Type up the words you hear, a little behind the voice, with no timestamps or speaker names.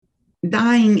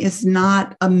dying is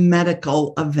not a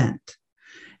medical event.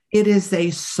 It is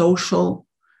a social,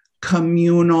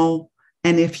 communal,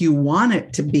 and if you want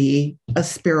it to be, a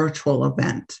spiritual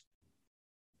event.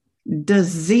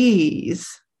 Disease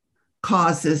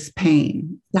causes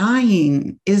pain.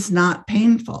 Dying is not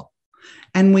painful.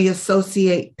 And we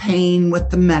associate pain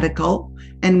with the medical,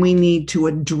 and we need to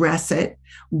address it.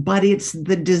 But it's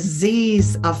the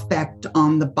disease effect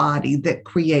on the body that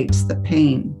creates the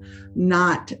pain,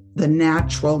 not the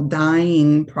natural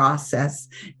dying process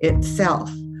itself.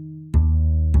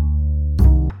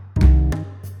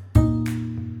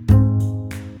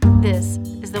 This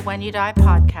is the When You Die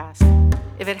podcast.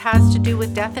 If it has to do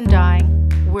with death and dying,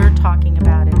 we're talking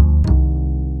about it.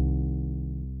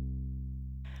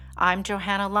 I'm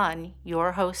Johanna Lunn,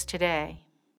 your host today.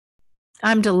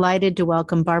 I'm delighted to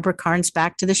welcome Barbara Carnes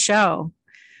back to the show.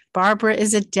 Barbara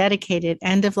is a dedicated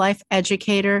end-of-life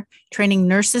educator, training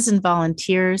nurses and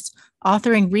volunteers,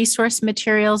 authoring resource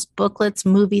materials, booklets,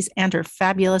 movies, and her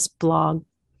fabulous blog.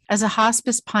 As a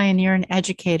hospice pioneer and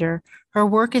educator, her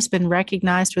work has been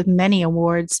recognized with many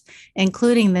awards,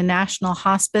 including the National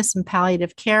Hospice and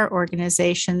Palliative Care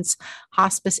Organization's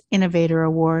Hospice Innovator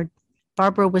Award.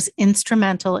 Barbara was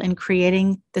instrumental in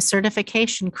creating the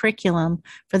certification curriculum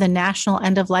for the National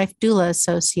End-of-Life Doula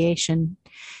Association.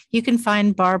 You can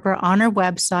find Barbara on her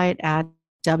website at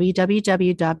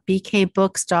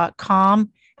www.bkbooks.com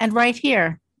and right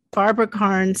here. Barbara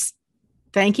Carnes,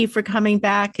 thank you for coming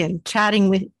back and chatting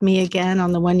with me again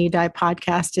on the When You Die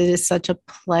podcast. It is such a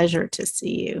pleasure to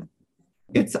see you.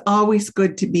 It's always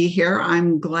good to be here.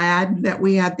 I'm glad that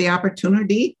we had the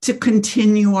opportunity to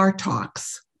continue our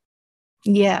talks.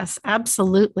 Yes,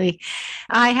 absolutely.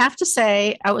 I have to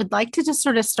say, I would like to just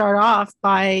sort of start off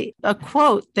by a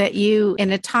quote that you,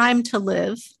 in A Time to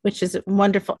Live, which is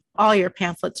wonderful. All your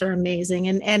pamphlets are amazing.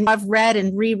 And I've read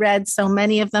and reread so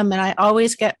many of them, and I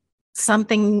always get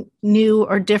something new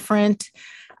or different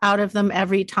out of them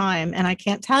every time. And I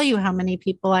can't tell you how many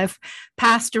people I've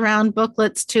passed around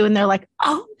booklets to, and they're like,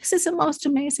 oh, this is the most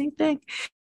amazing thing.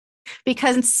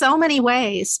 Because in so many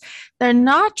ways, they're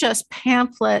not just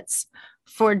pamphlets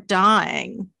for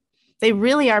dying. They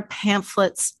really are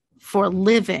pamphlets for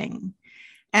living.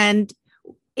 And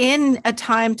in A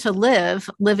Time to Live,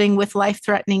 living with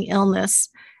life-threatening illness,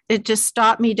 it just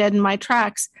stopped me dead in my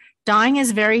tracks. Dying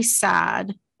is very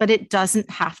sad, but it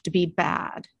doesn't have to be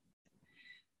bad.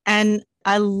 And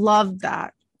I love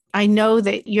that. I know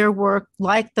that your work,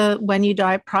 like the When You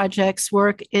Die Project's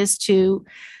work, is to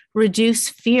reduce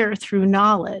fear through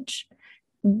knowledge.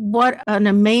 What an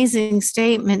amazing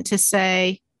statement to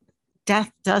say,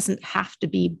 death doesn't have to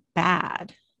be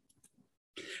bad.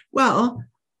 Well,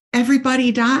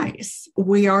 everybody dies.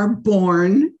 We are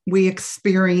born, we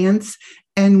experience,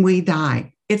 and we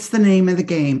die. It's the name of the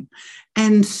game.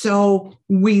 And so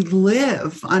we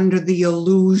live under the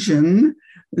illusion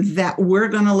that we're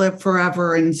going to live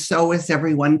forever, and so is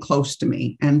everyone close to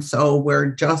me. And so we're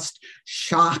just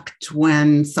shocked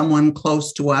when someone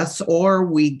close to us or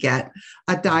we get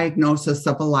a diagnosis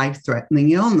of a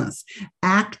life-threatening illness,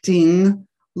 acting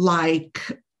like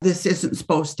this isn't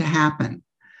supposed to happen.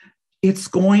 It's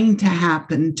going to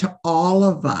happen to all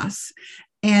of us.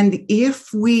 And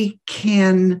if we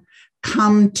can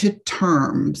come to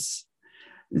terms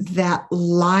that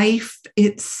life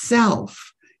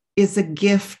itself is a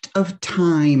gift of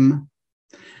time.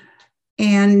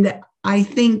 And I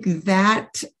think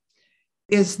that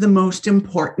is the most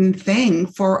important thing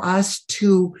for us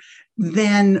to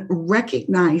then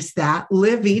recognize that,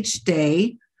 live each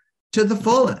day to the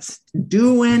fullest,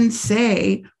 do and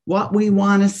say what we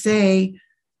want to say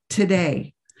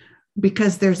today.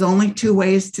 Because there's only two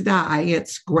ways to die.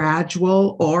 It's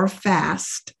gradual or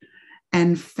fast.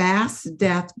 And fast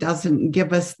death doesn't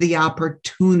give us the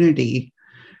opportunity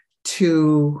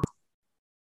to,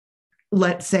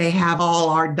 let's say, have all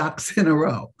our ducks in a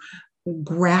row.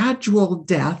 Gradual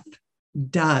death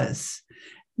does.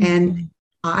 And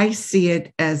I see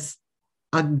it as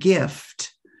a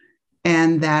gift.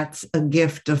 And that's a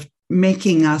gift of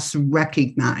making us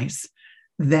recognize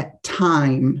that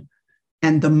time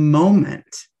and the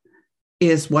moment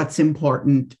is what's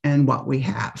important and what we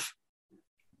have.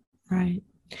 Right.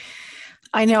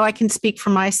 I know I can speak for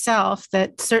myself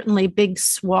that certainly big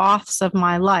swaths of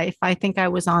my life, I think I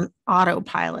was on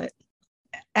autopilot.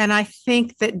 And I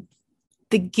think that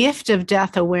the gift of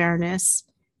death awareness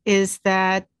is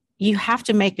that you have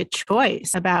to make a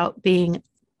choice about being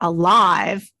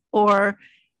alive or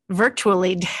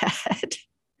virtually dead.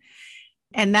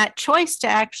 And that choice to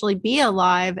actually be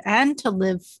alive and to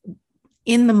live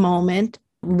in the moment,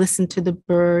 listen to the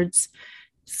birds,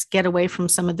 get away from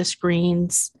some of the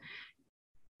screens,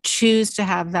 choose to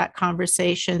have that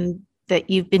conversation that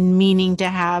you've been meaning to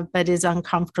have but is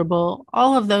uncomfortable.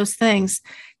 All of those things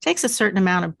takes a certain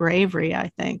amount of bravery,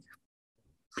 I think.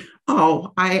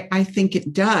 Oh, I think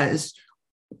it does.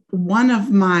 One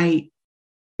of my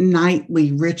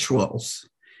nightly rituals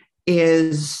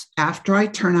is after I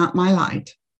turn out my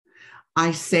light,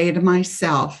 I say to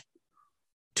myself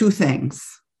two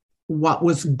things. What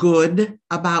was good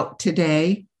about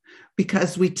today?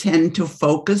 Because we tend to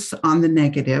focus on the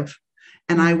negative,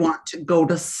 and I want to go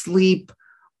to sleep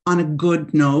on a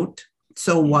good note.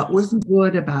 So what was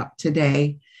good about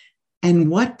today?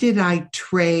 And what did I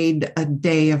trade a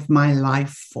day of my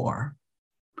life for?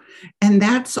 And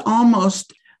that's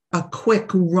almost a quick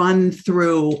run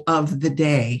through of the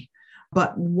day.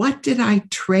 But what did I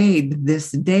trade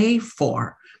this day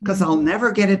for? Because I'll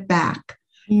never get it back.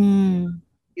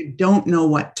 You don't know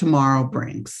what tomorrow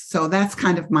brings. So that's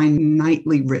kind of my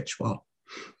nightly ritual.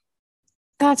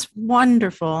 That's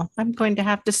wonderful. I'm going to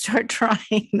have to start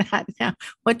trying that now.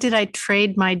 What did I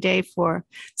trade my day for?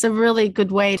 It's a really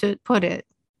good way to put it.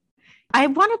 I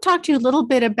want to talk to you a little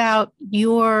bit about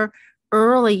your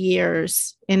early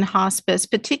years in hospice,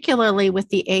 particularly with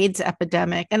the AIDS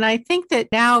epidemic. And I think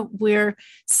that now we're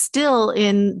still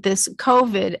in this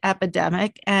COVID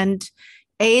epidemic, and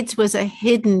AIDS was a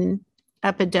hidden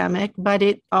epidemic, but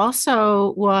it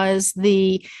also was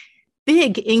the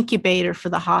big incubator for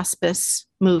the hospice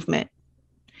movement.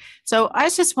 So I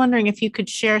was just wondering if you could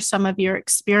share some of your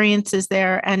experiences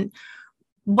there, and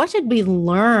what did we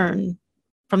learn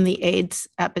from the AIDS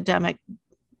epidemic?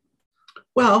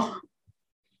 Well,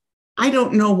 I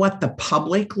don't know what the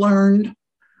public learned,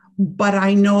 but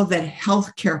I know that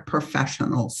healthcare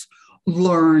professionals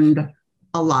learned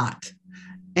a lot.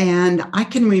 And I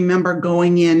can remember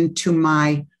going into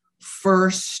my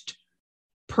first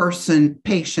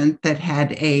patient that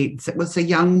had AIDS. It was a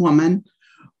young woman.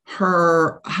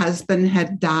 Her husband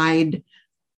had died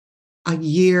a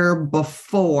year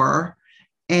before,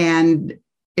 and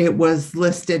it was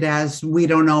listed as, we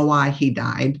don't know why he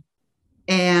died.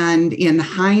 And in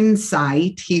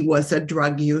hindsight, he was a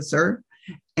drug user,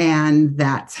 and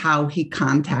that's how he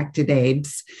contacted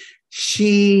AIDS.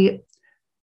 She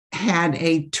had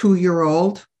a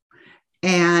 2-year-old,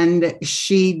 and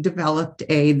she developed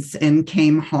AIDS and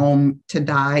came home to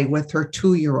die with her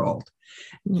 2-year-old.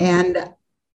 Mm-hmm. And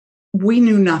we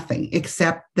knew nothing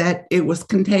except that it was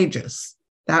contagious.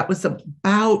 That was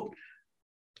about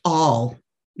all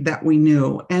that we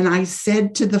knew. And I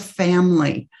said to the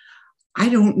family, I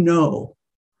don't know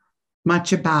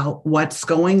much about what's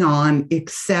going on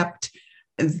except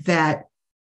that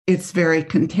it's very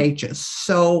contagious.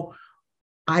 So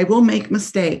I will make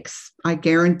mistakes, I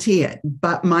guarantee it,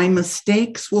 but my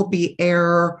mistakes will be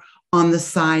error on the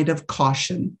side of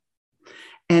caution.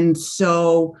 And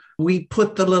so we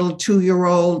put the little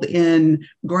 2-year-old in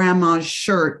grandma's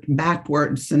shirt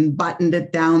backwards and buttoned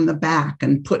it down the back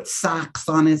and put socks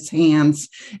on his hands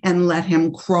and let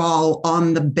him crawl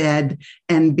on the bed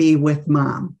and be with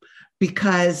mom,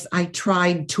 because I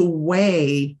tried to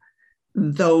weigh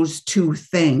those two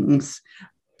things.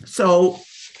 So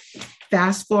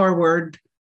fast forward,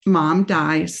 mom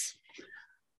dies.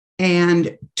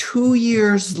 And 2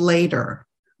 years later,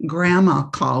 grandma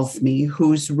calls me,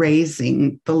 who's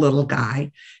raising the little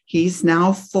guy. He's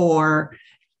now 4.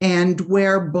 And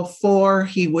where before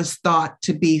he was thought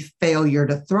to be failure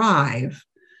to thrive,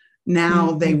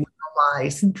 now they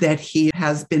realize that he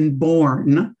has been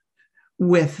born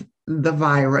with the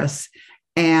virus.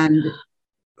 And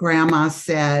grandma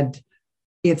said,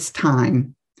 it's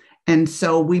time. And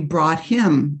so we brought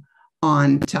him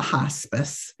on to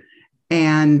hospice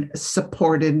and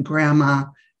supported grandma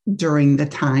during the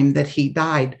time that he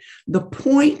died. The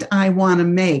point I want to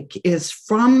make is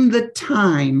from the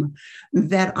time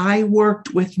that I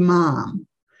worked with mom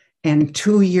and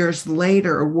 2 years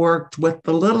later worked with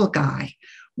the little guy,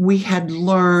 we had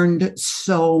learned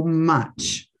so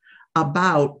much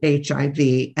about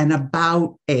HIV and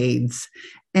about AIDS.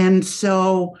 And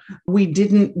so we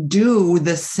didn't do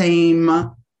the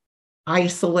same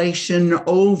isolation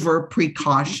over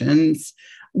precautions.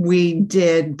 We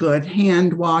did good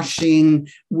hand washing.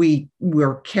 We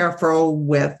were careful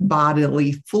with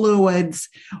bodily fluids,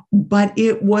 but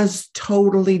it was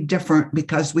totally different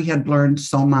because we had learned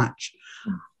so much.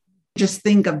 Just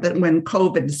think of that when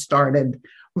COVID started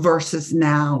versus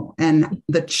now and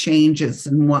the changes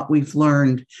in what we've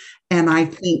learned. And I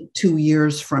think 2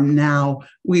 years from now,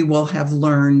 we will have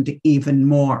learned even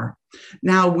more.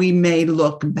 Now we may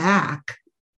look back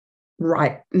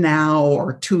right now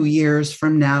or 2 years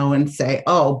from now and say,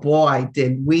 oh boy,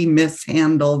 did we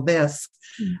mishandle this?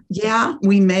 Yeah,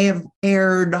 we may have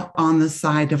erred on the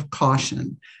side of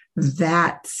caution.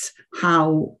 That's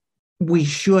how we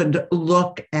should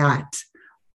look at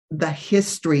the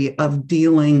history of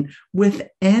dealing with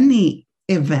any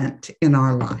event in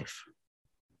our life.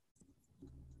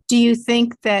 Do you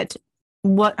think that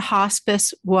what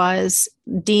hospice was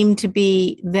deemed to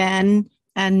be then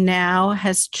and now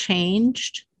has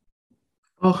changed?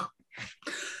 Oh,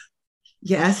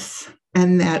 yes.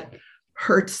 And that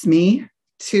hurts me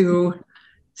to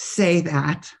say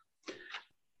that.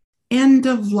 End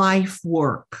of life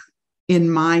work,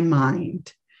 in my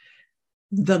mind,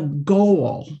 the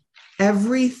goal,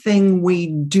 everything we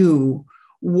do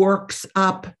works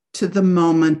up to the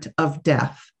moment of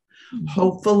death. Mm-hmm.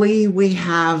 Hopefully, we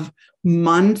have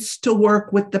months to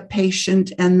work with the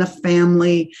patient and the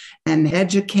family and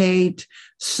educate,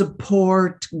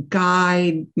 support,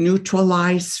 guide,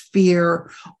 neutralize fear,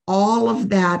 all of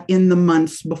that in the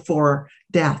months before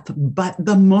death. But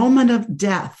the moment of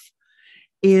death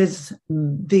is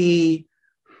the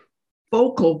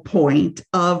focal point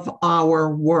of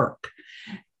our work.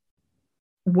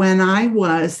 When I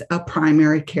was a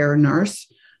primary care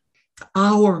nurse,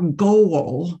 our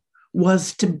goal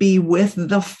was to be with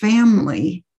the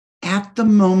family at the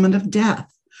moment of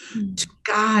death, to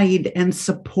guide and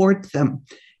support them.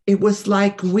 It was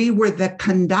like we were the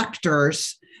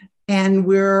conductors and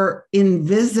we're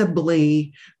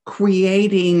invisibly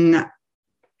creating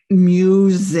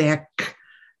music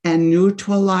and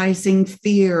neutralizing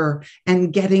fear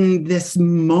and getting this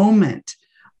moment,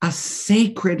 a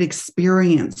sacred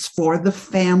experience for the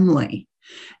family.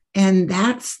 And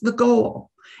that's the goal.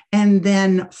 And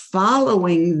then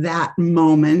following that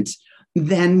moment,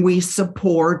 then we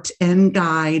support and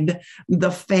guide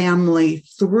the family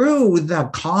through the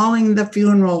calling the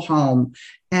funeral home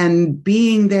and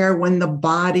being there when the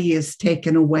body is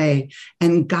taken away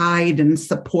and guide and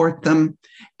support them,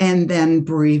 and then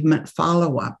bereavement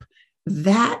follow-up.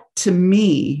 That, to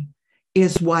me,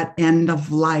 is what end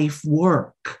of life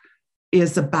work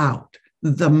is about,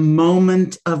 the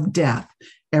moment of death.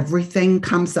 Everything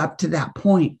comes up to that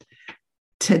point.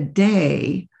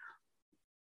 Today,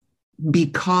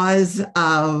 because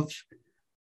of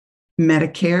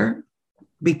Medicare,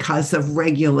 because of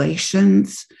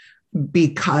regulations,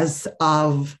 because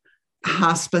of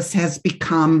hospice has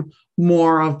become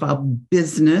more of a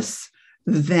business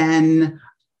than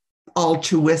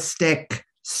altruistic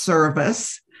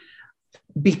service.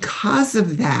 Because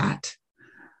of that,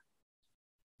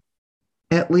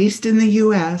 at least in the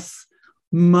US,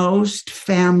 most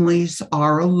families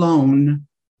are alone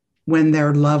when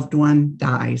their loved one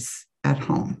dies at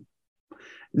home.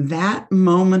 That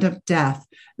moment of death,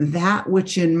 that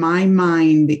which in my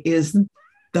mind is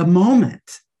the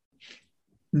moment,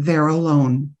 they're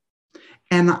alone.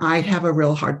 And I have a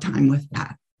real hard time with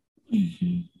that.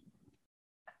 Mm-hmm.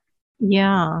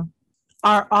 Yeah.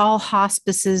 Are all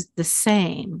hospices the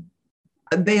same?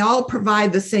 They all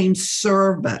provide the same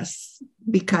service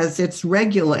because it's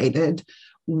regulated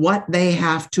what they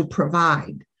have to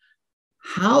provide.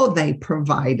 How they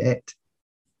provide it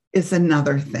is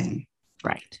another thing.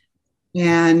 Right.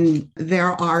 And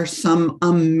there are some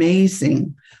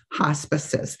amazing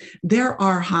hospices. There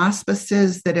are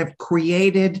hospices that have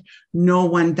created No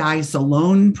One Dies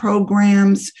Alone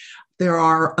programs. There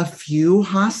are a few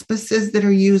hospices that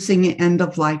are using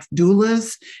end-of-life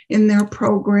doulas in their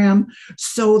program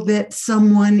so that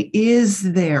someone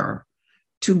is there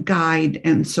to guide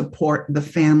and support the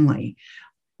family.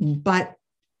 But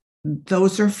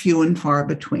those are few and far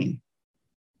between.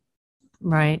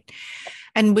 Right.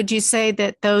 And would you say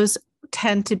that those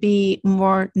tend to be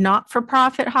more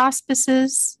not-for-profit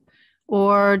hospices,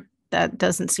 or that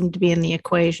doesn't seem to be in the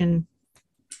equation?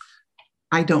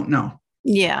 I don't know.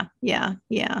 Yeah.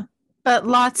 But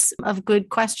lots of good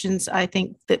questions, I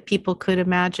think, that people could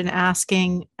imagine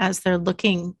asking as they're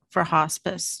looking for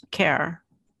hospice care.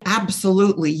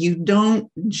 Absolutely. You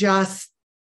don't just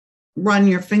run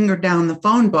your finger down the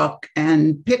phone book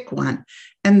and pick one.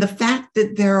 And the fact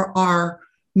that there are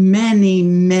many,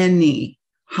 many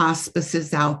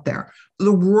hospices out there.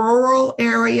 The rural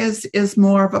areas is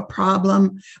more of a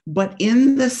problem, but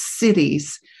in the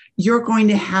cities, you're going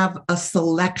to have a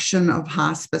selection of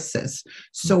hospices.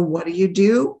 So what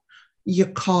do? You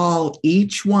call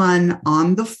each one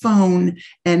on the phone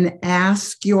and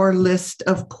ask your list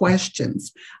of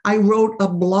questions. I wrote a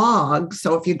blog,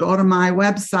 so if you go to my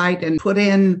website and put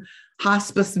in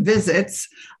hospice visits,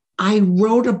 I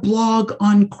wrote a blog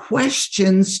on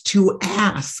questions to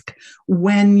ask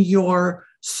when you're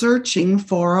searching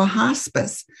for a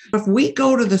hospice. If we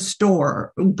go to the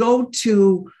store, go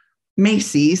to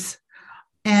Macy's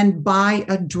and buy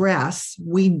a dress,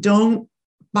 we don't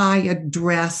buy a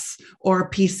dress or a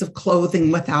piece of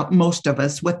clothing most of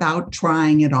us, without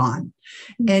trying it on.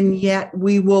 And yet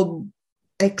we will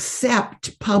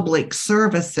accept public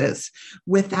services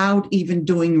without even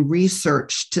doing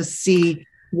research to see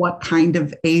what kind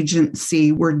of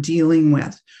agency we're dealing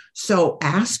with. So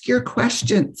ask your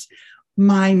questions.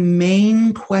 My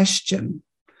main question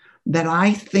that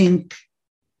I think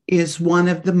is one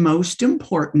of the most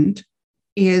important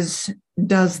is,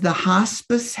 does the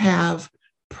hospice have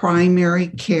primary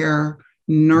care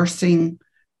nursing,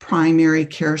 primary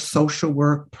care social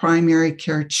work, primary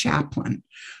care chaplain?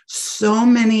 So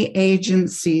many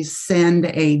agencies send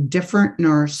a different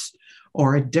nurse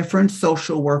or a different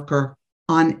social worker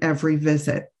on every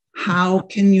visit. How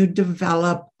can you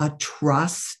develop a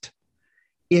trust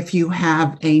if you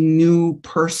have a new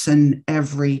person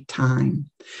every time?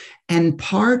 And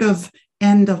part of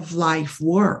end of life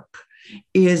work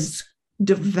is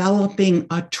developing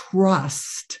a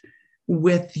trust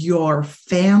with your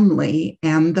family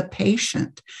and the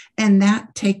patient. And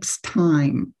that takes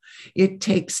time. It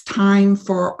takes time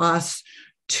for us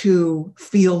to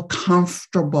feel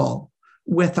comfortable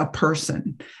with a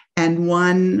person.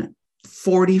 And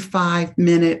 45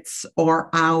 minutes or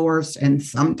hours, and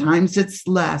sometimes it's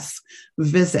less,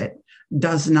 visit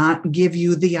does not give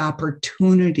you the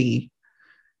opportunity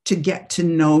to get to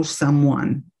know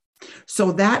someone.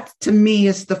 So that, to me,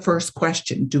 is the first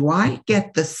question. Do I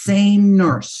get the same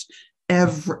nurse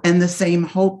and the same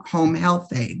home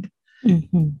health aide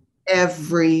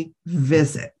every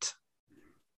visit?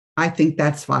 I think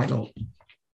that's vital.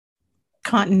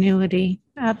 Continuity,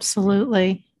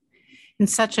 absolutely. In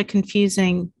such a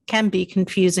can be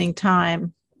confusing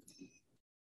time,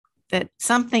 that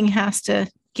something has to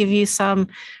give you some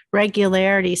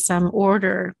regularity, some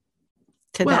order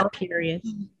to that period.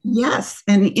 Yes.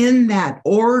 And in that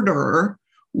order,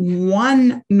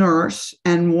 one nurse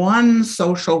and one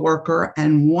social worker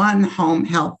and one home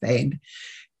health aide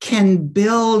can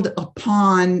build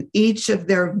upon each of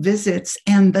their visits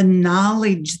and the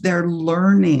knowledge they're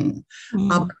learning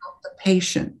about the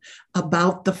patient,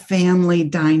 about the family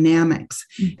dynamics.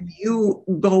 You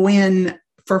go in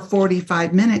for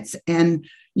 45 minutes and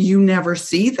you never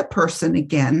see the person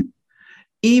again.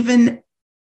 Even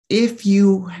if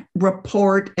you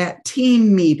report at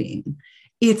team meeting,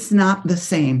 it's not the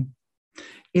same.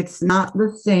 It's not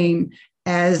the same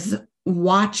as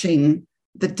watching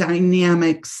the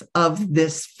dynamics of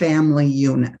this family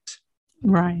unit.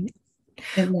 Right.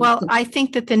 Well, I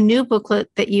think that the new booklet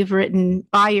that you've written,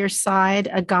 By Your Side,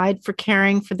 A Guide for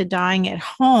Caring for the Dying at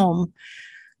Home,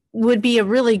 would be a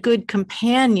really good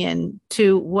companion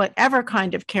to whatever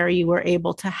kind of care you were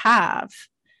able to have.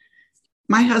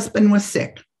 My husband was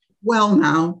sick. Well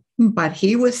now, but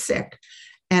he was sick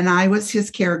and I was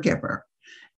his caregiver.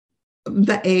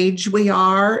 The age we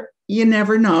are, you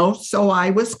never know. So I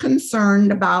was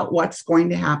concerned about what's going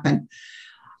to happen.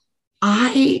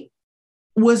 I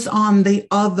was on the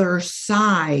other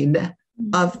side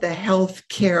of the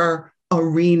healthcare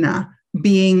arena,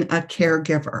 being a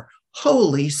caregiver.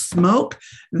 Holy smoke,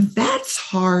 that's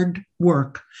hard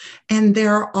work. And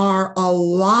there are a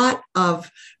lot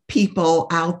of people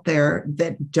out there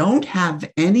that don't have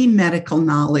any medical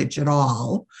knowledge at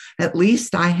all. At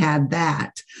least I had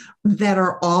that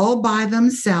are all by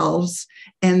themselves,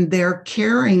 and they're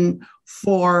caring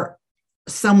for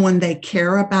someone they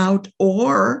care about,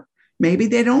 or maybe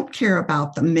they don't care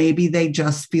about them. Maybe they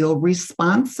just feel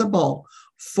responsible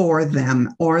for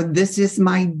them, or this is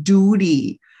my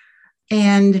duty.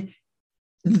 And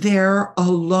they're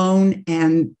alone,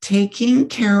 and taking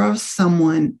care of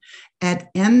someone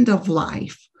at end of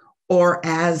life or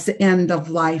as end of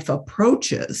life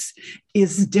approaches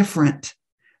is different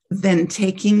than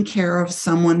taking care of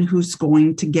someone who's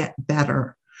going to get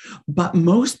better. But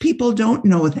most people don't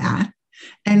know that.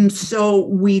 And so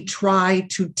we try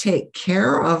to take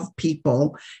care of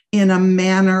people in a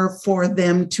manner for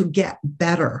them to get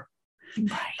better.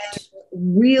 Right. It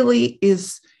really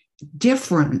is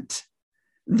different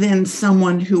than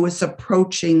someone who is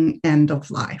approaching end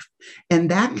of life. And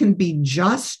that can be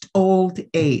just old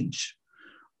age.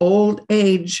 Old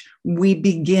age, we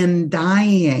begin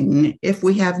dying if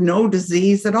we have no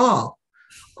disease at all.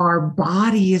 Our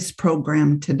body is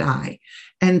programmed to die.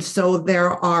 And so there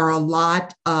are a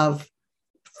lot of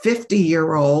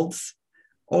 50-year-olds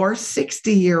or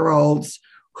 60-year-olds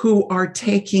who are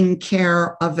taking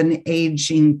care of an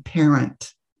aging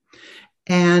parent.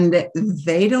 And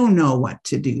they don't know what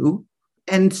to do.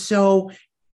 And so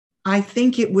I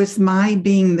think it was my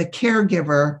being the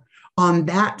caregiver on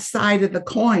that side of the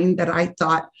coin that I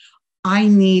thought I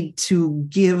need to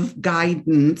give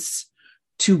guidance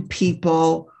to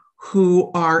people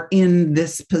who are in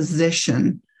this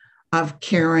position of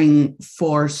caring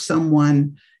for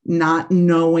someone, not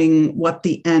knowing what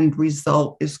the end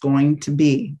result is going to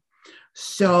be.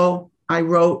 So I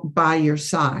wrote By Your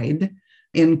Side,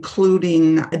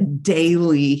 including a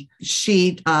daily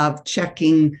sheet of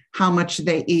checking how much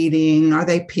they're eating, are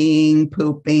they peeing,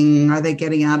 pooping, are they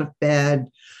getting out of bed?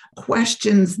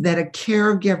 Questions that a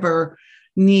caregiver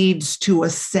needs to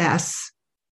assess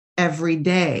every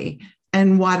day.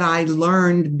 And what I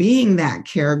learned being that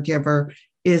caregiver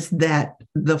is that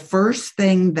the first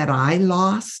thing that I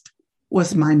lost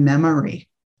was my memory.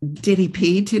 Did he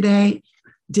pee today?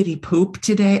 Did he poop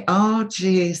today? Oh,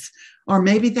 geez. Or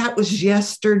maybe that was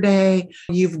yesterday.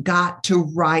 You've got to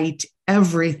write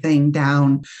everything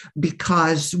down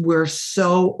because we're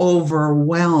so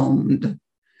overwhelmed.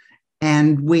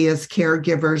 And we as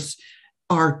caregivers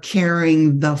are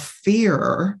carrying the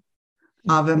fear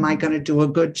of, am I going to do a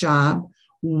good job?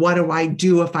 What do I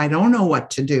do if I don't know what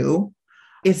to do?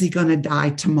 Is he going to die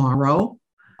tomorrow?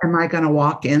 Am I going to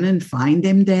walk in and find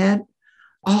him dead?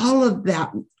 All of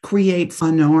that creates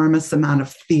an enormous amount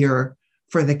of fear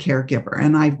for the caregiver.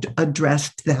 And I've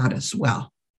addressed that as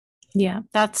well. Yeah,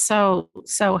 that's so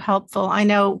helpful. I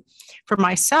know for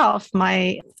myself,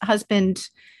 my husband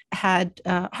had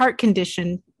a heart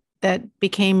condition that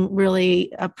became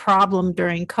really a problem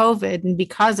during COVID. And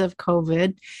because of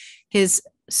COVID, his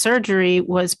surgery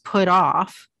was put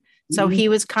off. So he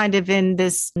was kind of in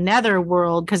this nether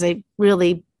world because they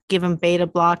really give him beta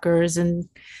blockers, and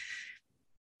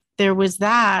there was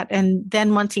that. And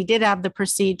then once he did have the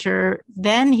procedure,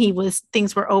 then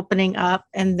things were opening up,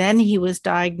 and then he was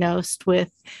diagnosed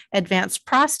with advanced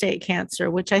prostate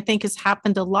cancer, which I think has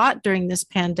happened a lot during this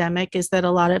pandemic, is that a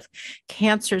lot of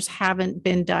cancers haven't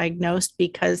been diagnosed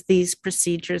because these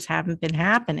procedures haven't been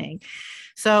happening.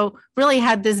 So really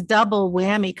had this double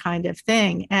whammy kind of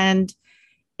thing. And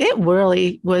it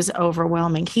really was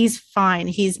overwhelming. He's fine.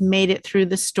 He's made it through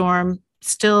the storm,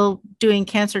 still doing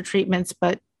cancer treatments,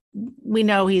 but we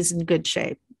know he's in good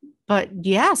shape. But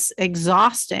yes,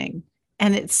 exhausting.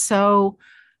 And it's so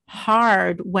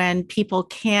hard when people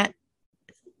can't,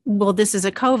 well, this is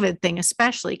a COVID thing,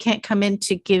 especially, can't come in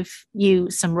to give you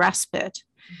some respite.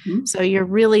 Mm-hmm. So you're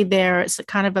really there. It's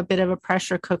kind of a bit of a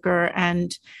pressure cooker.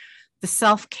 And the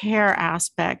self-care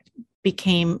aspect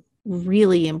became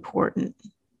really important.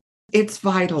 It's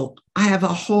vital. I have a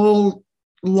whole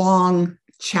long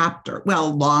chapter.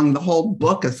 Well, long, the whole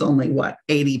book is only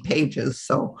 80 pages.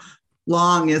 So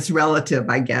long is relative,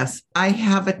 I guess. I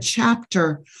have a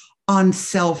chapter on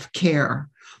self-care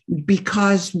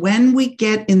because when we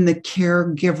get in the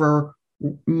caregiver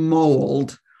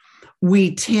mold,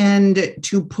 we tend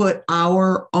to put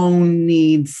our own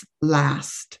needs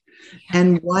last.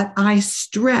 And what I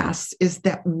stress is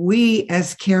that we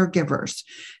as caregivers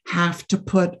have to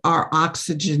put our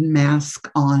oxygen mask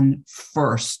on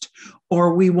first,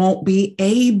 or we won't be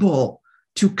able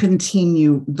to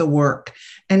continue the work.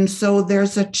 And so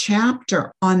there's a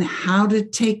chapter on how to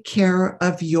take care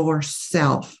of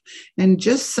yourself and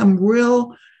just some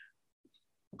real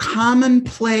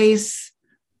commonplace,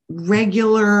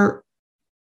 regular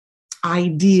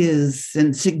ideas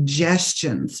and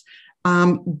suggestions.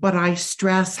 But I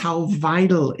stress how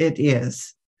vital it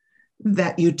is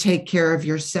that you take care of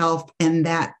yourself, and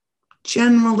that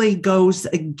generally goes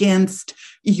against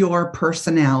your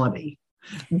personality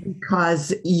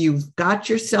because you've got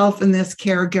yourself in this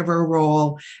caregiver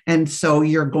role, and so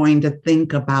you're going to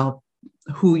think about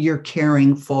who you're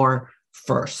caring for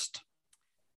first.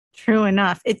 True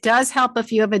enough. It does help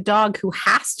if you have a dog who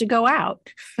has to go out.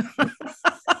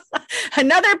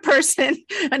 Another person,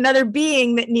 another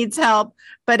being that needs help,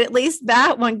 but at least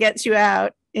that one gets you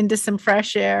out into some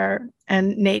fresh air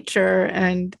and nature.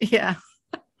 And yeah,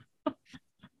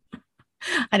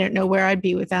 I don't know where I'd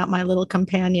be without my little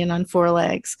companion on 4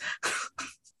 legs.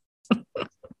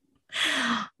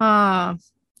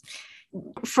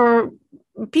 For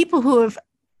people who have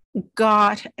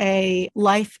got a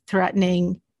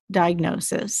life-threatening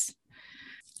diagnosis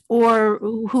or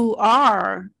who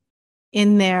are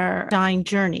in their dying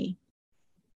journey,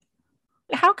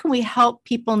 how can we help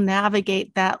people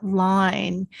navigate that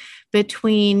line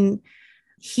between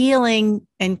healing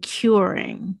and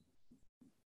curing?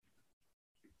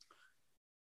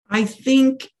 I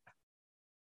think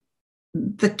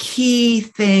the key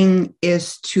thing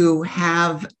is to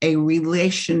have a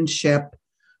relationship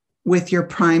with your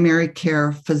primary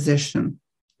care physician.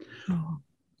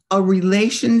 a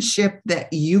relationship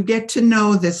that you get to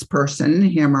know this person,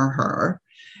 him or her,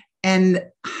 and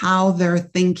how their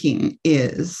thinking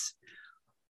is.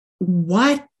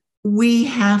 What we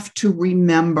have to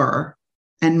remember,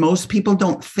 and most people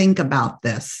don't think about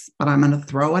this, but I'm going to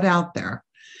throw it out there,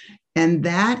 and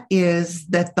that is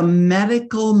that the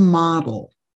medical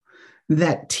model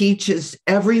that teaches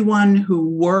everyone who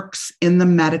works in the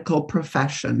medical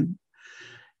profession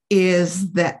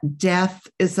is that death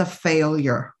is a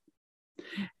failure.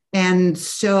 And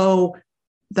so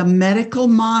the medical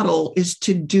model is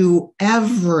to do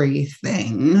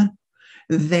everything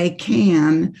they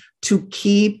can to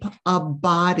keep a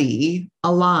body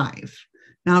alive.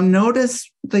 Now, notice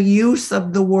the use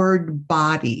of the word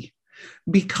body,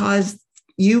 because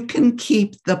you can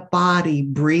keep the body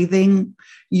breathing,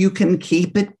 you can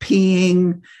keep it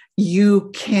peeing,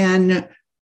 you can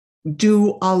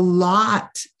do a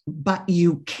lot, but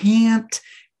you can't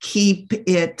keep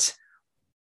it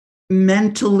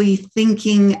mentally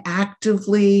thinking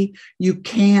actively. You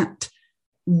can't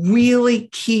really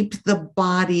keep the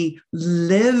body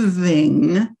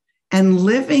living. And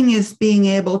living is being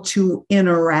able to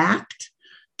interact,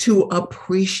 to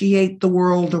appreciate the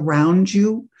world around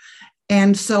you.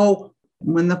 And so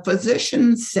when the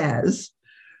physician says,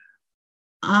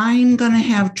 I'm going to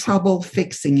have trouble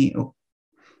fixing you,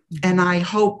 and I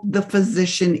hope the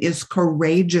physician is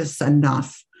courageous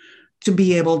enough to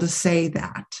be able to say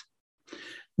that,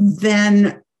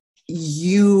 then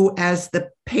you, as the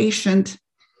patient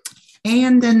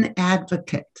and an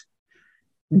advocate,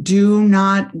 do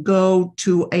not go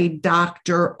to a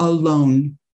doctor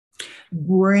alone.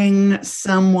 Bring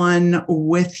someone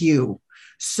with you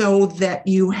so that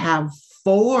you have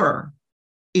 4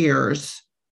 ears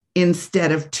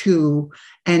instead of 2,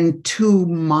 and 2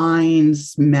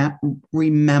 minds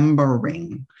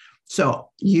remembering. So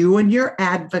you and your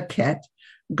advocate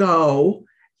go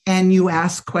and you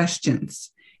ask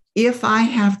questions. If I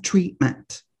have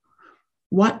treatment,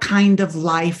 what kind of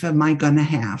life am I going to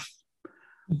have?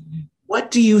 Mm-hmm. What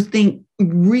do you think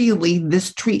really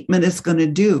this treatment is going to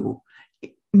do?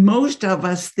 Most of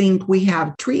us think we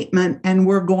have treatment and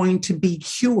we're going to be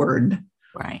cured.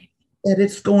 Right. That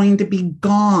it's going to be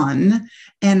gone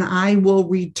and I will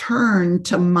return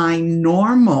to my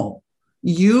normal,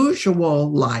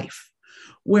 usual life,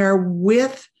 where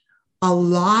with a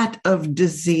lot of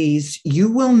disease,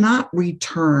 you will not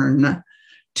return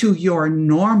to your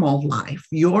normal life.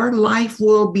 Your life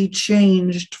will be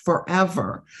changed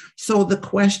forever. So the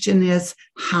question is,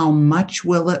 how much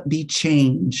will it be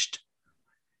changed?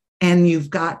 And you've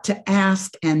got to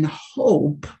ask and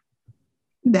hope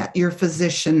that your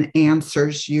physician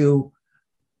answers you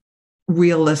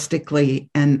realistically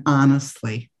and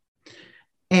honestly.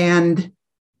 And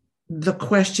the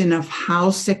question of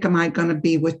how sick am I going to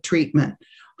be with treatment?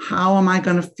 How am I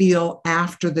going to feel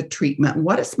after the treatment?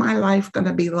 What is my life going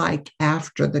to be like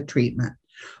after the treatment?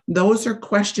 Those are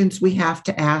questions we have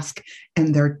to ask,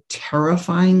 and they're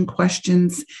terrifying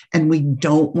questions, and we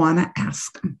don't want to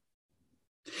ask them.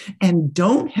 And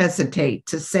don't hesitate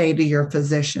to say to your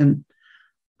physician,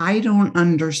 I don't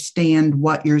understand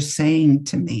what you're saying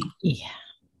to me. Yeah.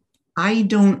 I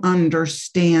don't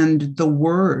understand the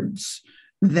words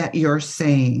that you're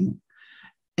saying.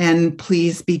 And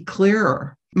please be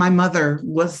clearer. My mother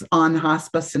was on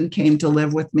hospice and came to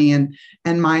live with me.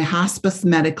 And my hospice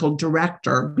medical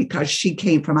director, because she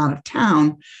came from out of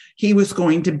town, he was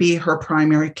going to be her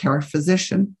primary care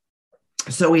physician.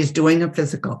 So he's doing a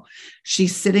physical.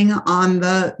 She's sitting on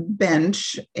the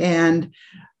bench and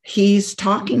he's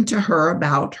talking to her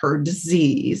about her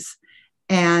disease,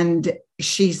 and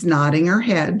she's nodding her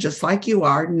head, just like you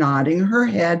are, nodding her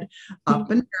head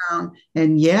up and down,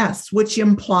 and yes, which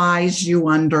implies you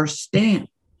understand.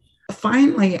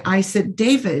 Finally, I said,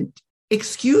 David,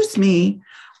 excuse me,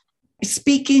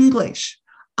 speak English.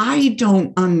 I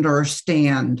don't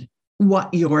understand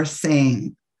what you're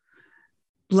saying,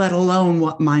 let alone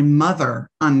what my mother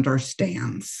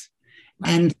understands.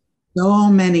 And so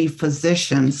many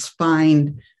physicians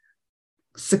find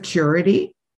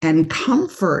security and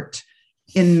comfort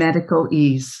in medical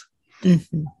ease.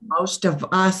 Mm-hmm. Most of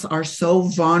us are so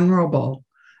vulnerable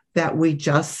that we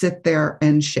just sit there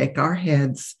and shake our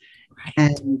heads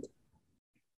and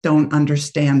don't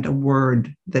understand a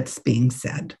word that's being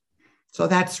said. So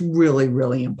that's really,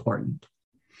 really important.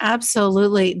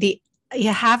 Absolutely.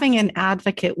 Having an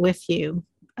advocate with you.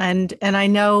 And I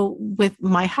know with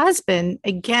my husband,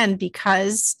 again,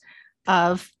 because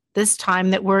of this time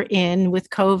that we're in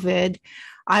with COVID,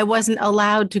 I wasn't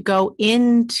allowed to go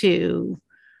into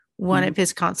one of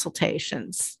his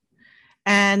consultations.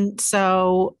 And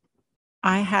so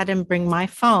I had him bring my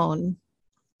phone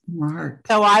Smart.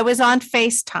 So I was on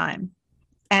FaceTime.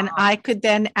 And I could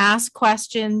then ask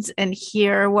questions and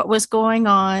hear what was going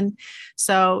on.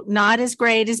 So not as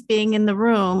great as being in the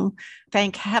room.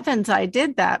 Thank heavens I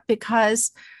did that,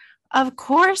 because of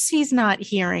course he's not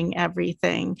hearing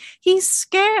everything. He's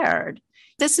scared.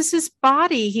 This is his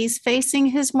body. He's facing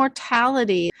his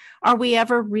mortality. Are we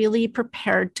ever really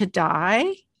prepared to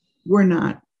die? We're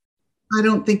not. I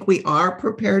don't think we are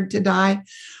prepared to die.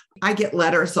 I get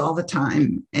letters all the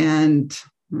time, and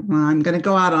I'm going to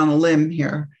go out on a limb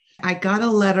here. I got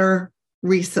a letter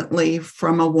recently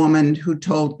from a woman who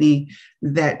told me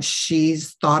that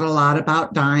she's thought a lot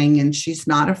about dying and she's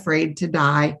not afraid to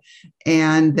die,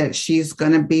 and that she's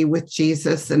going to be with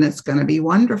Jesus and it's going to be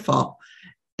wonderful.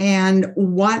 And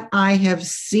what I have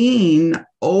seen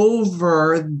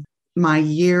over my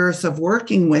years of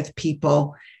working with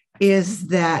people is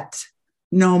that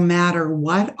no matter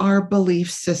what our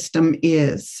belief system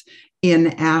is in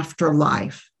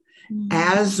afterlife,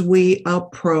 as we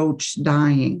approach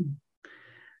dying,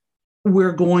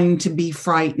 we're going to be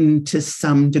frightened to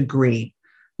some degree,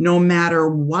 no matter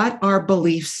what our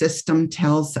belief system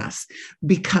tells us,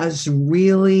 because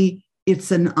really it's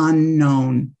an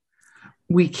unknown.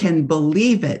 We can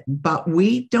believe it, but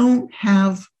we don't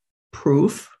have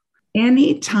proof.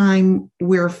 Anytime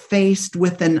we're faced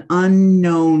with an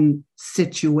unknown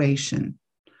situation,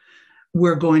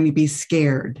 we're going to be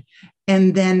scared.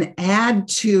 And then add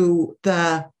to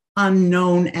the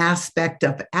unknown aspect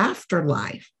of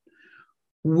afterlife,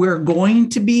 we're going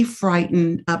to be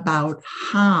frightened about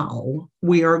how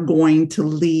we are going to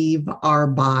leave our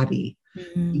body.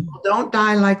 People don't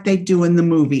die like they do in the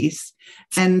movies.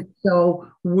 And so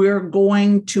we're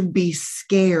going to be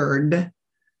scared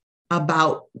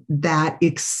about that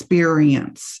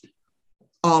experience.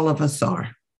 All of us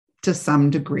are, to some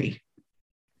degree.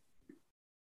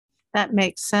 That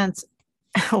makes sense.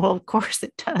 Well, of course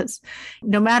it does.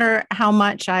 No matter how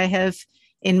much I have,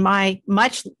 in my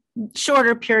much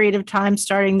shorter period of time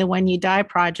starting the When You Die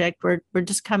project, we're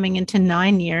just coming into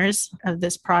 9 years of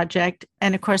this project.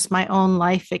 And of course, my own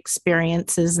life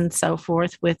experiences and so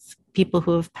forth with people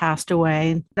who have passed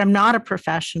away. I'm not a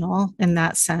professional in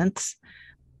that sense.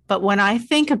 But when I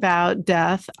think about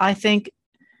death, I think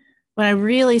when I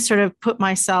really sort of put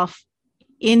myself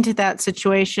into that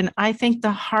situation, I think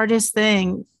the hardest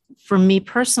thing for me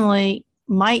personally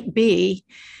might be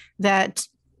that,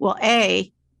 well,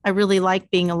 A, I really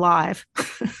like being alive,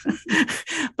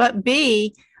 but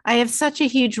B, I have such a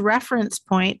huge reference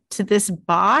point to this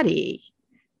body.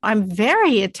 I'm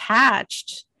very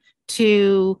attached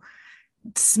to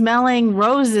smelling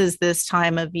roses this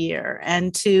time of year,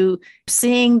 and to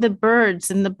seeing the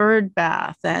birds in the bird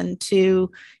bath, and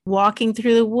to walking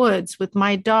through the woods with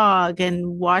my dog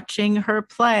and watching her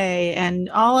play, and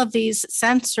all of these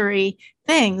sensory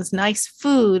things, nice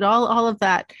food, all of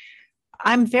that.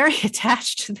 I'm very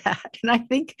attached to that. And I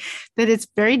think that it's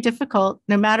very difficult,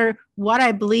 no matter what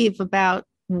I believe about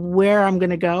where I'm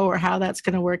going to go or how that's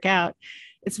going to work out.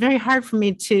 It's very hard for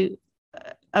me to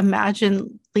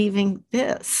imagine leaving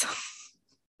this.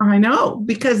 I know,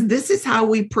 because this is how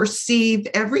we perceive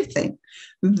everything.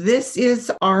 This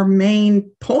is our main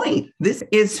point. This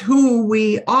is who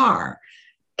we are.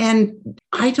 And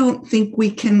I don't think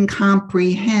we can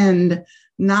comprehend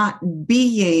not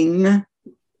being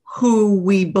who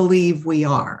we believe we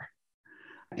are.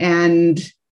 And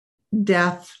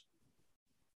death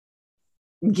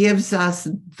gives us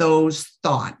those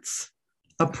thoughts,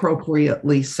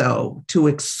 appropriately so, to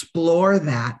explore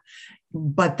that.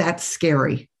 But that's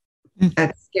scary.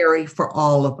 That's scary for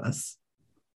all of us.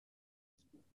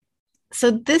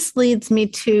 So this leads me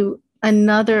to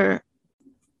another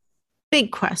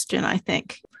big question, I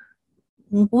think.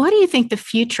 What do you think the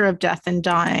future of death and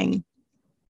dying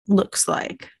looks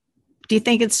like? Do you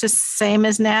think it's just the same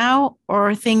as now,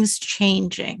 or are things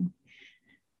changing?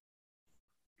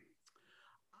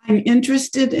 I'm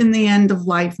interested in the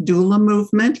end-of-life doula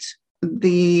movement,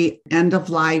 the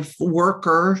end-of-life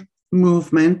worker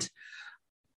movement.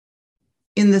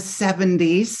 In the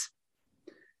 70s,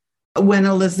 when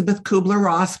Elizabeth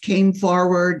Kubler-Ross came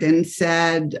forward and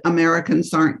said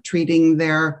Americans aren't treating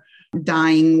their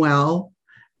dying well,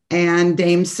 and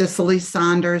Dame Cicely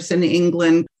Saunders in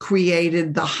England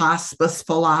created the hospice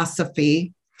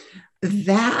philosophy,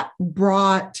 that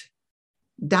brought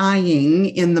dying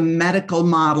in the medical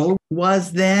model,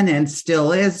 was then and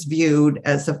still is viewed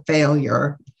as a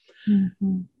failure.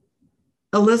 Mm-hmm.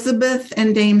 Elizabeth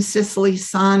and Dame Cicely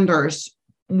Saunders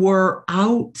were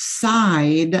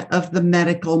outside of the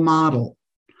medical model,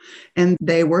 and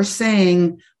they were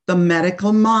saying the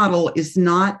medical model is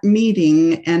not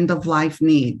meeting end-of-life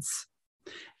needs.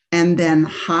 And then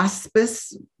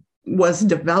hospice was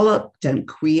developed and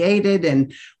created,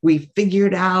 and we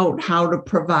figured out how to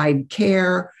provide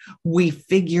care. We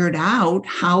figured out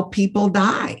how people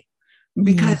die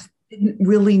because we didn't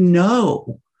really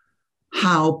know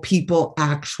how people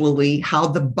actually, how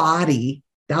the body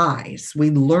dies. We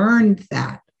learned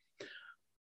that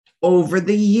over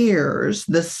the years,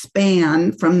 the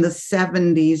span from the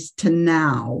 70s to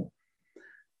now.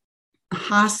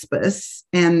 Hospice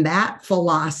and that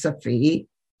philosophy,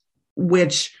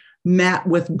 which met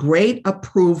with great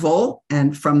approval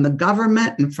and from the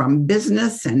government and from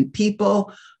business and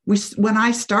people. When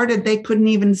I started, they couldn't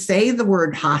even say the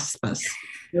word hospice.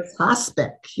 It's hospice,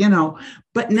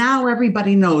 but now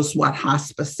everybody knows what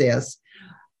hospice is.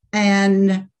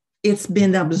 And it's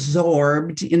been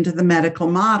absorbed into the medical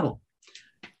model.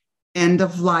 End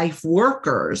of life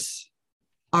workers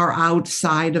are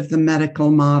outside of the medical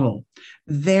model.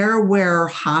 They're where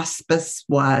hospice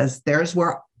was. There's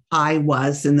where I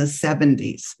was in the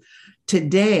 70s.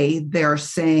 Today, they're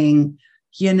saying,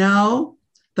 the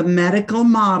medical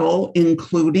model,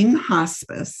 including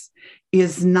hospice,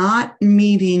 is not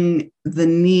meeting the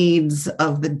needs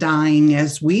of the dying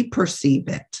as we perceive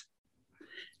it.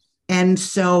 And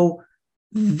so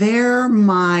they're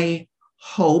my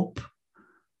hope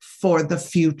for the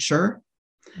future.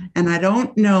 And I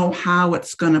don't know how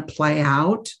it's going to play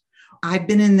out. I've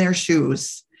been in their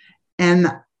shoes, and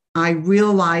I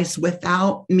realize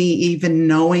without me even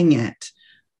knowing it,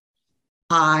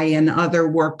 I and other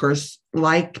workers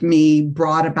like me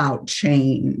brought about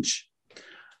change.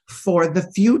 For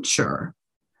the future,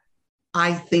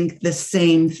 I think the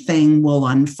same thing will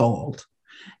unfold.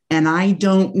 And I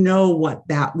don't know what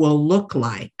that will look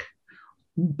like,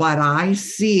 but I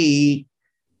see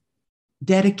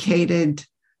dedicated,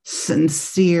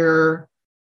 sincere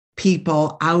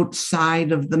people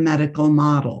outside of the medical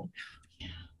model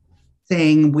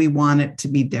saying we want it to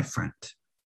be different.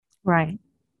 Right.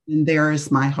 And there is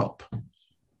my hope.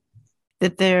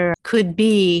 That there could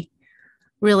be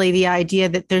really the idea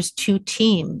that there's two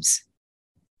teams,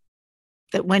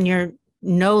 that when you're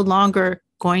no longer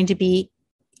going to be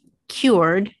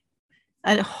cured,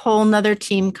 a whole nother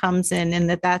team comes in, and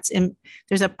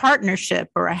there's a partnership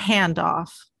or a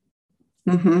handoff.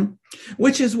 Mm-hmm.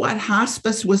 Which is what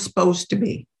hospice was supposed to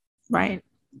be. Right.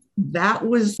 That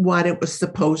was what it was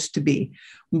supposed to be.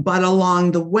 But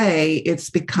along the way,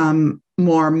 it's become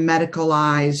more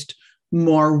medicalized,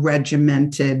 more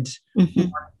regimented,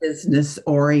 more business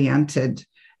oriented.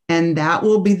 And that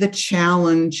will be the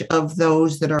challenge of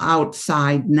those that are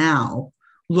outside now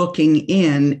looking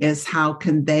in, is how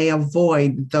can they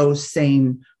avoid those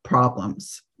same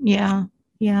problems? Yeah.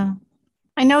 Yeah.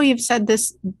 I know you've said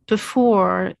this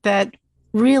before, that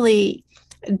really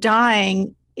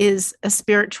dying is a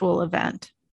spiritual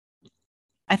event.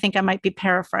 I think I might be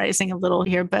paraphrasing a little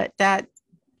here, but that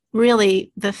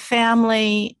really the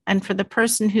family and for the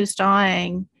person who's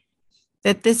dying,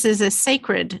 that this is a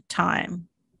sacred time.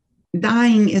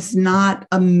 Dying is not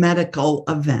a medical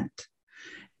event.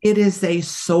 It is a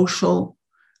social,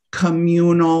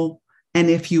 communal, and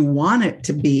if you want it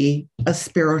to be, a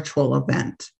spiritual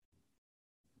event.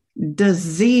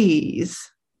 Disease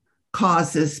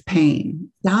causes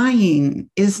pain. Dying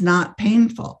is not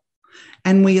painful.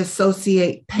 And we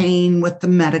associate pain with the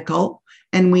medical,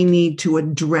 and we need to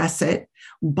address it.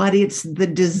 But it's the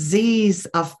disease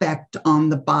effect on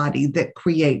the body that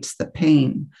creates the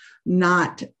pain,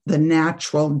 not the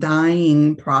natural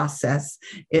dying process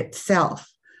itself.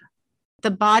 The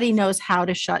body knows how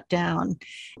to shut down.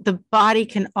 The body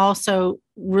can also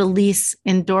release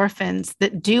endorphins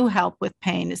that do help with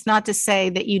pain. It's not to say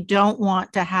that you don't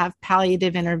want to have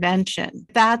palliative intervention.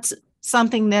 That's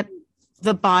something that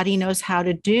the body knows how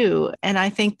to do. And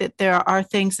I think that there are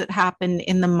things that happen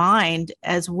in the mind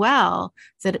as well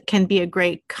that can be a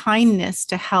great kindness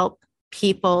to help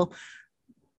people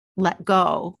let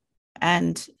go.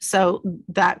 And so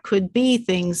that could be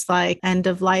things like end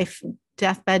of life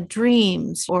deathbed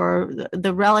dreams, or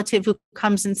the relative who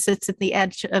comes and sits at the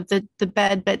edge of the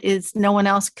bed, but no one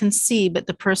else can see, but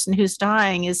the person who's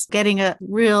dying is getting a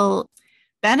real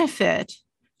benefit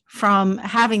from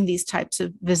having these types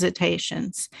of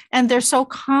visitations. And they're so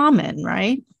common,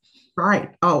 right?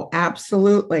 Right. Oh,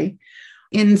 absolutely.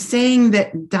 In saying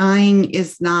that dying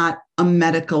is not a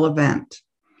medical event,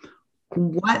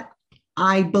 what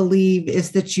I believe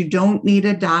is that you don't need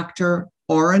a doctor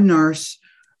or a nurse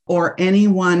or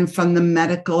anyone from the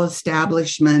medical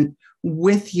establishment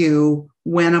with you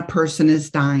when a person is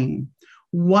dying.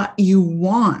 What you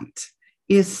want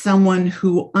is someone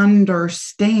who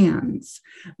understands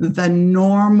the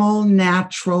normal,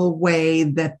 natural way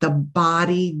that the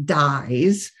body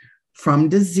dies from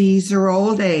disease or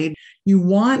old age. You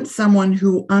want someone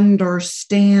who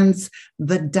understands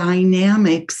the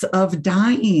dynamics of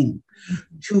dying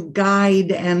to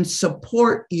guide and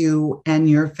support you and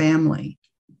your family.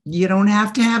 You don't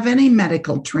have to have any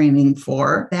medical training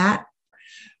for that.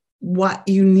 What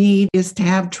you need is to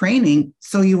have training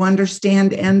so you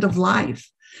understand end of life.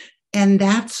 And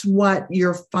that's what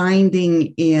you're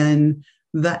finding in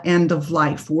the end of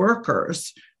life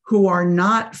workers who are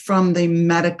not from the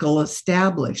medical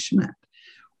establishment,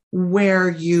 where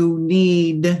you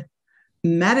need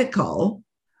medical.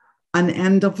 An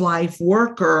end of life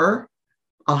worker,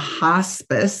 a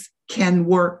hospice, can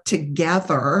work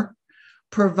together,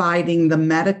 providing the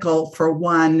medical for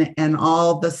one and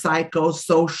all the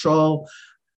psychosocial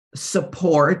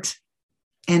support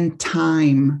and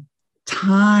time.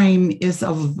 Time is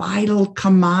a vital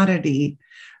commodity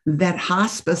that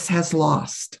hospice has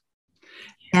lost,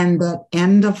 and that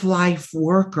end of life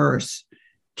workers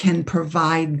can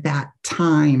provide that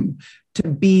time to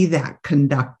be that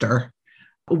conductor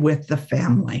with the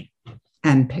family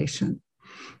and patient.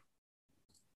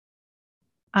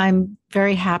 I'm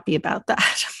very happy about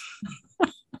that.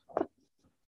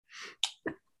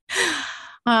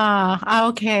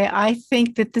 Okay. I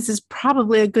think that this is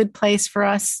probably a good place for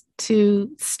us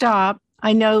to stop.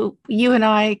 I know you and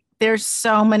I, there's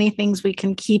so many things we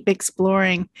can keep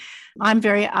exploring. I'm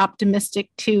very optimistic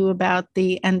too about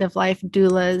the end of life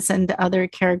doulas and other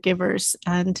caregivers.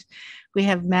 And we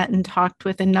have met and talked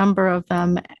with a number of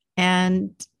them.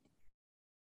 And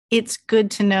it's good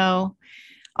to know,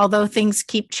 although things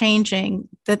keep changing,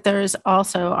 that there's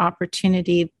also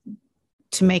opportunity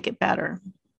to make it better.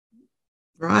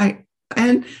 Right.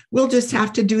 And we'll just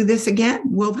have to do this again.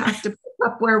 We'll have to pick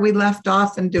up where we left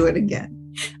off and do it again.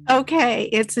 Okay,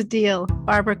 it's a deal.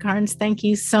 Barbara Carnes, thank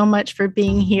you so much for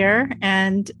being here.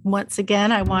 And once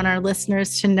again, I want our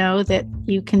listeners to know that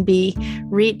you can be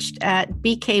reached at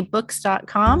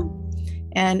bkbooks.com.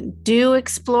 And do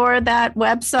explore that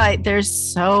website. There's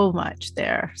so much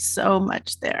there, so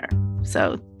much there.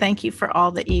 So thank you for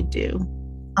all that you do.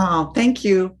 Oh, thank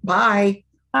you. Bye.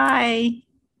 Bye.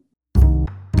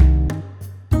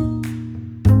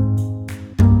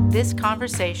 This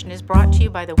conversation is brought to you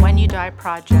by the When You Die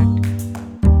Project.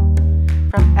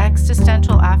 From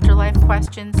existential afterlife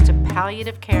questions to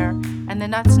palliative care and the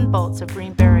nuts and bolts of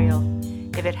green burial.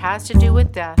 If it has to do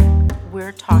with death,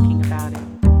 we're talking about it.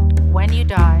 When You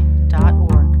Die